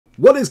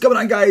What is going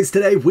on, guys?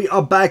 Today we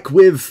are back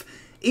with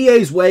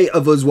EA's way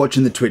of us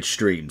watching the Twitch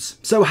streams.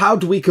 So how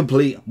do we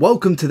complete?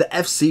 Welcome to the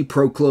FC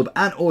Pro Club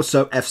and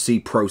also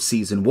FC Pro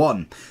Season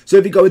 1. So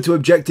if you go into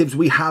objectives,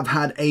 we have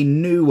had a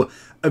new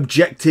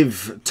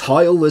objective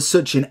tile as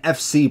such in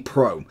FC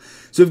Pro.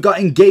 So we've got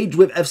engage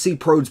with FC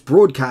Pro's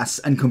broadcasts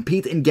and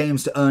compete in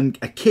games to earn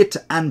a kit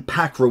and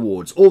pack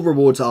rewards. All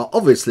rewards are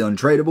obviously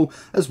untradeable,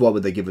 as why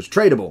would they give us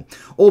tradable?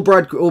 All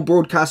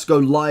broadcasts go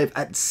live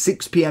at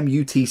 6 PM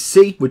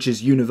UTC, which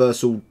is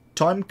Universal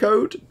Time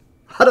Code.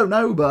 I don't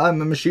know, but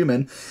I'm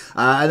assuming.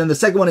 And then the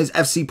second one is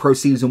FC Pro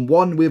Season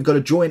 1. We've got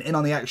to join in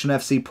on the action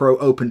FC Pro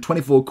Open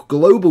 24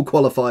 global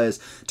qualifiers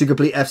to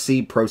complete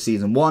FC Pro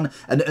Season 1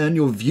 and earn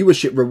your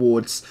viewership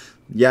rewards.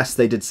 Yes,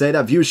 they did say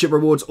that. Viewership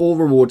rewards, all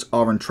rewards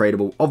are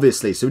untradeable,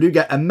 obviously. So we do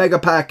get a mega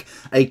pack,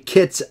 a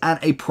kit, and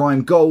a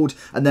prime gold,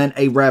 and then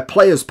a rare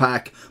players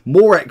pack,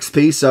 more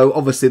XP, so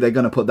obviously they're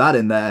going to put that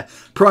in there,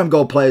 prime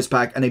gold players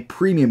pack, and a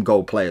premium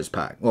gold players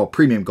pack, or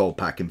premium gold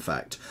pack, in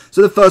fact.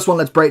 So the first one,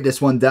 let's break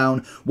this one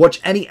down.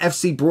 Watch any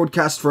FC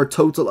broadcast for a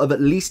total of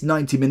at least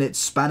 90 minutes,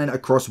 spanning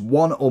across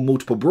one or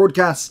multiple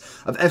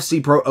broadcasts of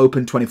FC Pro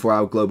Open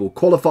 24-hour global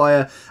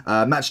qualifier,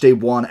 Matchday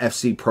 1,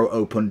 FC Pro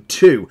Open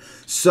 2.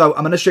 So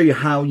I'm going to show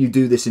you how you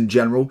do this in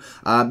general.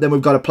 Then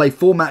we've got to play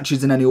 4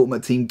 matches in any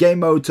Ultimate Team game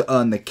mode to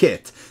earn the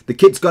kit. The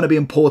kit's going to be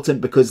important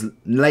because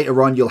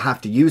later on you'll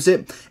have to use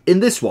it in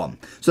this one.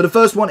 So the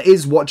first one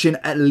is watching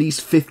at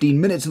least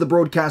 15 minutes of the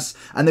broadcast,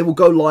 and they will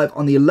go live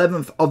on the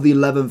 11th of the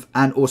 11th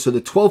and also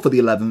the 12th of the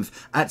 11th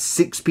at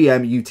 6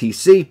 PM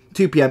UTC,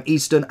 2 PM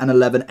Eastern and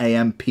 11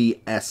 AM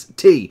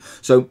PST.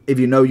 So if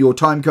you know your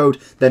time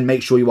code, then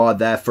make sure you are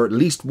there for at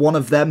least one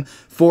of them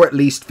for at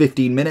least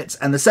 15 minutes.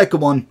 And the second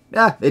one,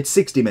 it's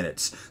 60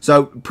 minutes.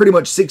 So pretty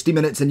much 60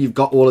 minutes and you've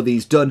got all of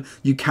these done.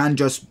 You can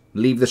just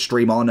leave the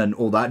stream on and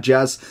all that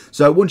jazz.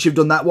 So once you've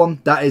done that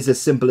one, that is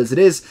as simple as it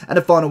is. And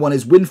the final one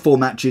is win 4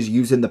 matches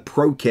using the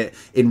pro kit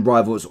in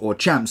Rivals or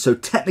Champs. So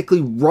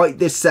technically right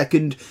this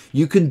second,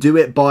 you can do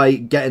it by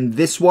getting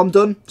this one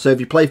done. So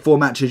if you play 4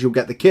 matches, you'll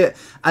get the kit,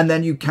 and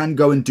then you can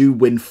go and do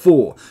win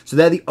 4. So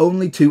they're the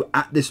only 2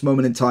 at this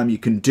moment in time you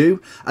can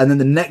do. And then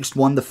the next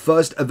one, the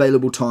first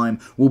available time,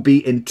 will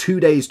be in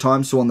 2 days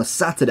time. So on the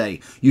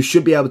Saturday, you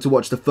should be able to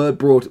watch the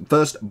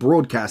first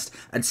broadcast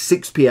at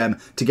 6 PM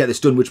to get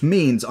this done, which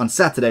means on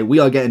Saturday we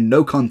are getting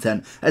no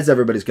content as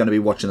everybody's going to be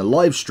watching a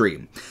live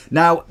stream.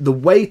 Now, the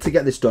way to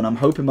get this done, I'm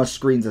hoping my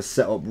screens are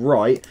set up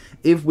right.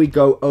 If we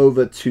go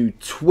over to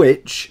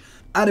Twitch,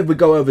 and if we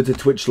go over to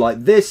Twitch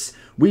like this,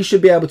 we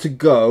should be able to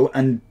go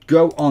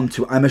on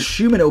to, I'm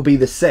assuming it'll be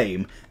the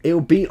same,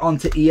 it'll be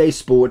onto EA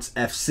Sports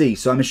FC.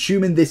 So I'm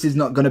assuming this is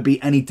not going to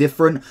be any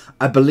different.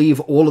 I believe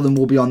all of them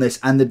will be on this,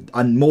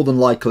 and more than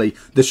likely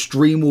the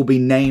stream will be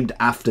named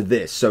after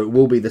this, so it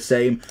will be the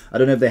same. I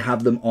don't know if they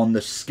have them on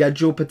the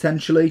schedule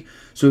potentially.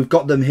 So we've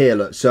got them here,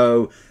 look.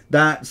 So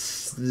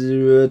that's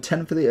the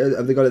 10th of the,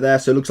 have they got it there?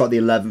 So it looks like the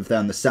 11th there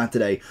on the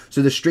Saturday.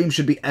 So the stream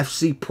should be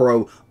FC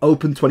Pro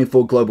Open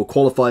 24 Global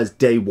Qualifiers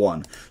Day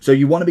 1. So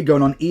you want to be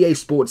going on EA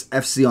Sports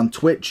FC on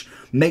Twitch.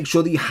 Make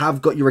sure that you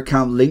have got your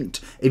account linked.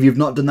 If you've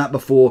not done that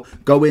before,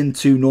 go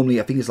into,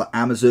 normally I think it's like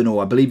Amazon,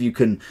 or I believe you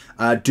can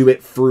do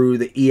it through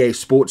the EA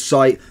Sports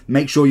site.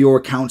 Make sure your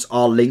accounts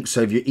are linked.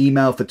 So if your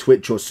email for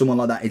Twitch or someone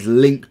like that is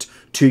linked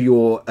to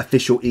your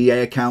official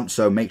EA account,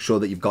 so make sure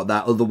that you've got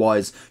that.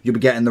 Otherwise, you'll be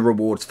getting the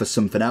rewards for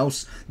something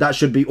else. That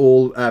should be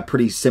all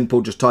pretty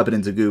simple. Just type it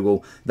into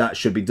Google. That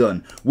should be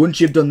done.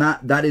 Once you've done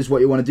that, that is what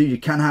you want to do. You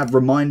can have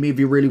remind me if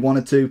you really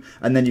wanted to,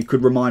 and then you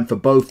could remind for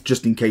both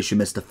just in case you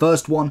missed the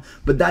first one.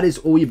 But that is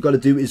all you've got to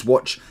do, is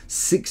watch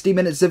 60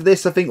 minutes of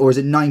this, I think, or is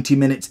it 90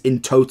 minutes in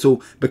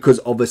total,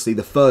 because obviously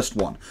the first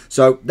one.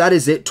 So that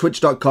is it.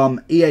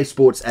 Twitch.com, EA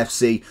Sports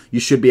FC. You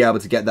should be able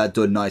to get that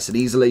done nice and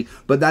easily.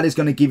 But that is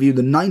going to give you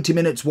the 90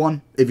 minutes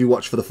one. If you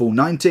watch for the full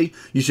 90,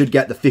 you should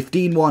get the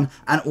 15 one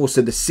and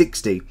also the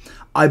 60.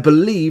 I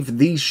believe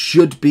these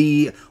should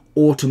be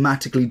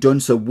automatically done,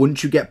 so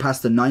once you get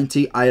past the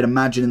 90, I'd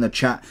imagine in the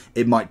chat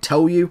it might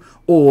tell you,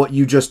 or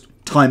you just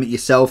time it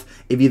yourself.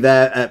 If you're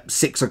there at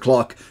 6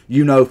 o'clock,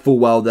 you know full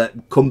well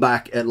that come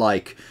back at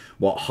like,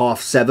 what,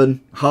 half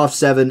 7,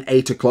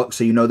 8 o'clock,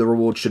 so you know the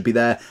reward should be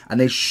there, and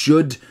they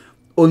should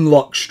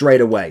unlock straight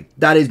away.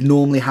 That is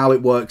normally how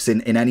it works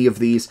in any of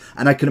these,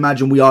 and I can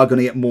imagine we are going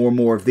to get more and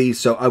more of these,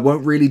 so I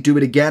won't really do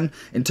it again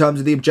in terms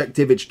of the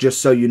objective. It's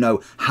just so you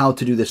know how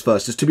to do this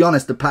first. Because to be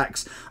honest, the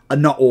packs are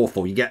not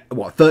awful. You get,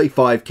 what,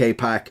 35k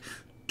pack,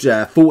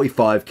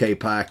 45k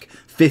pack,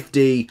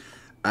 50,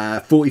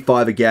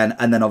 45 again,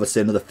 and then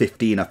obviously another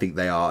 15, I think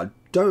they are.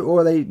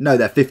 Or are they? No,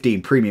 they're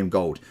 15 premium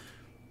gold.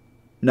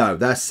 No,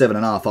 they're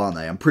 7.5, aren't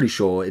they? I'm pretty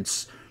sure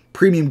it's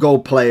premium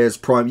gold players,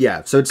 prime,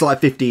 yeah, so it's like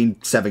 15,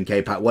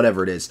 7k pack,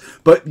 whatever it is.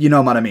 But you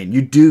know what I mean.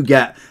 You do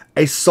get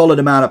a solid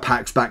amount of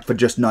packs back for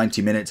just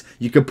 90 minutes.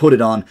 You can put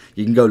it on,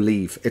 you can go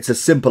leave. It's as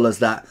simple as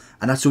that,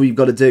 and that's all you've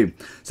got to do.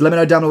 So let me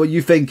know down below what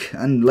you think,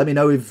 and let me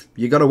know if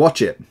you're going to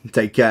watch it.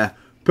 Take care.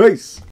 Peace.